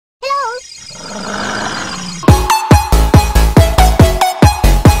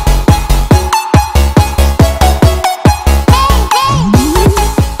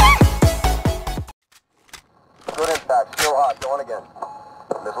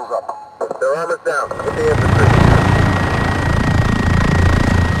They're almost down. With the infantry.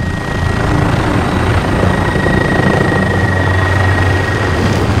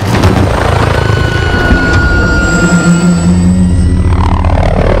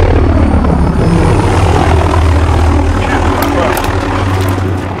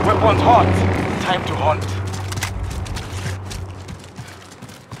 Weapons hot. Time to hunt.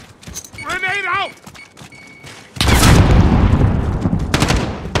 Grenade out!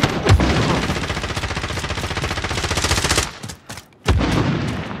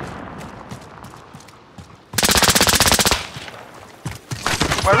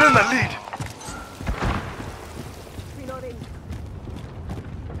 We're in the lead. Reloading.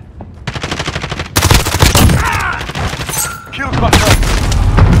 Kill confirmed.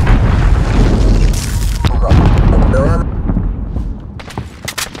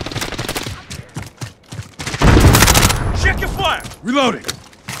 Check your fire! Reloading!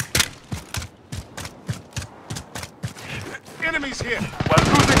 Enemies here! We're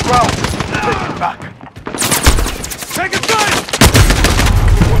losing ground! Take it back! Take it back!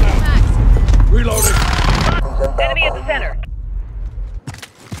 Reloading! Enemy at the center.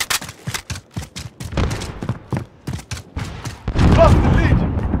 Lost the lead!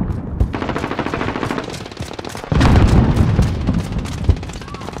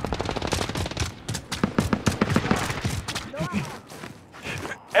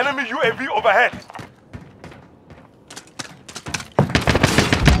 Enemy UAV overhead!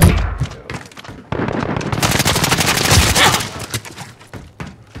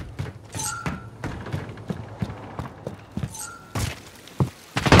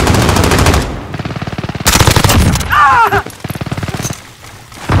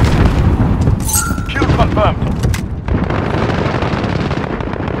 Kill confirmed.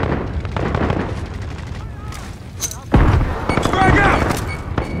 Frag out!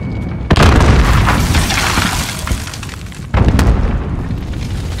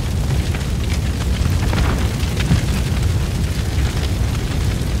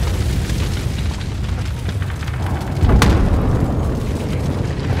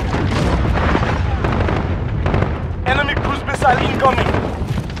 Enemy cruise missile incoming.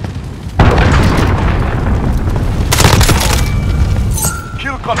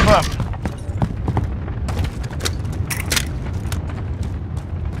 Kill confirmed.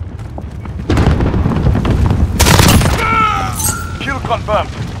 Kill confirmed.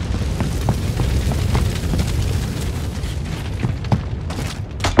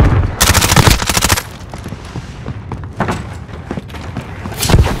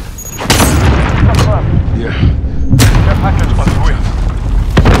 Confirmed. Yeah. Care package on the way.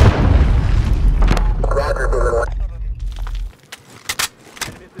 Roger, moving on.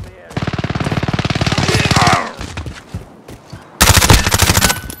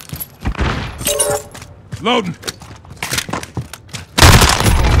 Loading!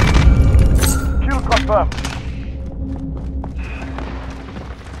 Kill confirmed.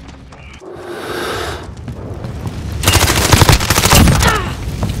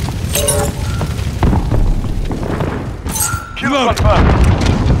 Kill Reloading. confirmed.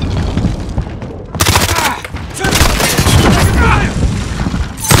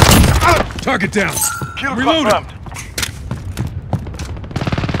 Target down! Kill Reloading. confirmed.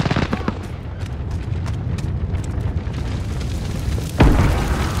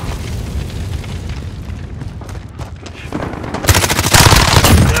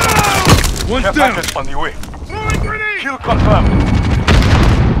 One's Care down! package on the way. Kill confirmed.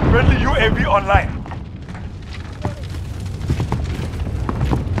 Friendly UAV online.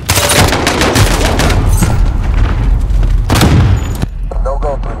 No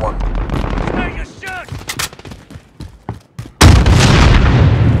go, 3-1. Take a shot!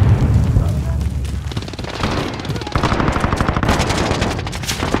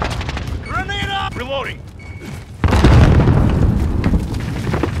 Grenade up! Reloading.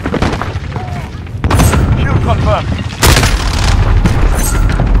 Kill confirmed.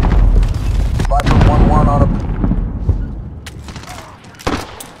 5-1-1 on a...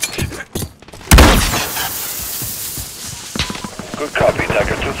 Good copy.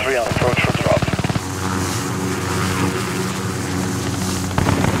 Tiger 2-3 on approach for drop.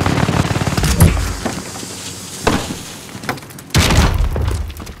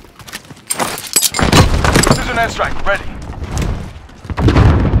 Precision airstrike ready.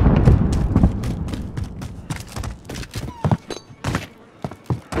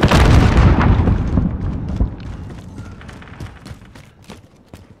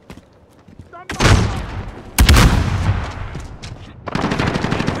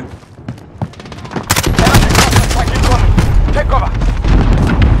 Enemy cluster strike incoming. Take cover.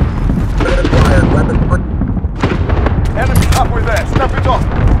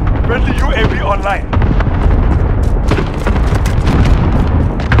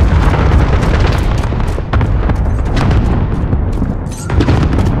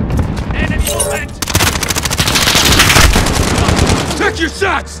 your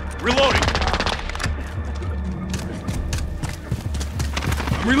shots! Reloading.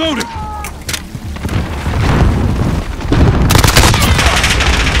 I'm reloading!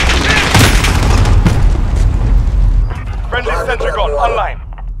 Friendly sentry gun online.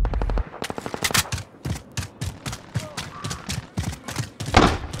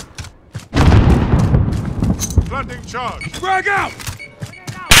 Planting charge! Frag out!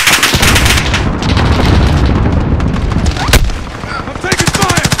 I'm taking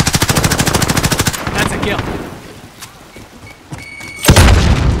fire! That's a kill.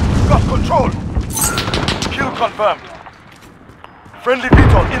 Got control. Kill confirmed. Friendly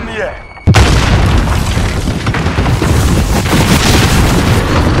VTOL in the air.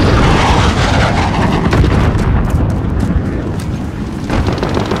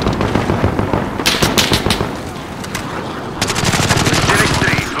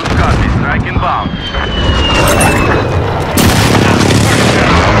 Strike inbound.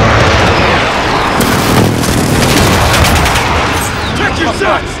 Check your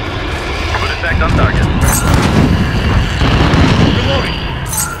shots! Good effect on target. Reloading.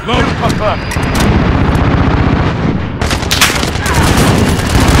 Loading! Confirmed.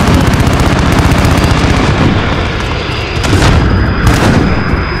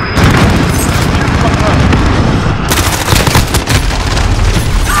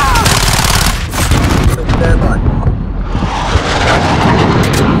 Stand by.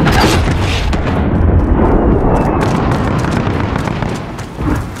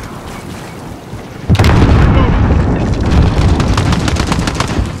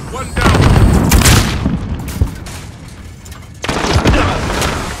 One down!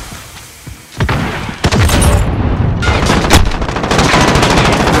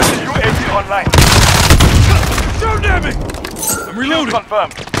 UAV online. Shoot at me! I'm reloading!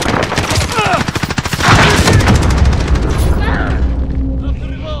 Confirmed.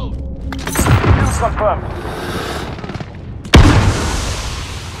 Kill confirmed.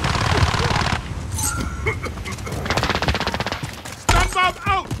 Stun bomb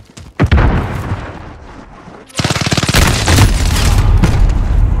out!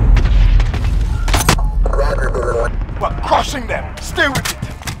 Roger, moving one. We're crushing them. Stay with me.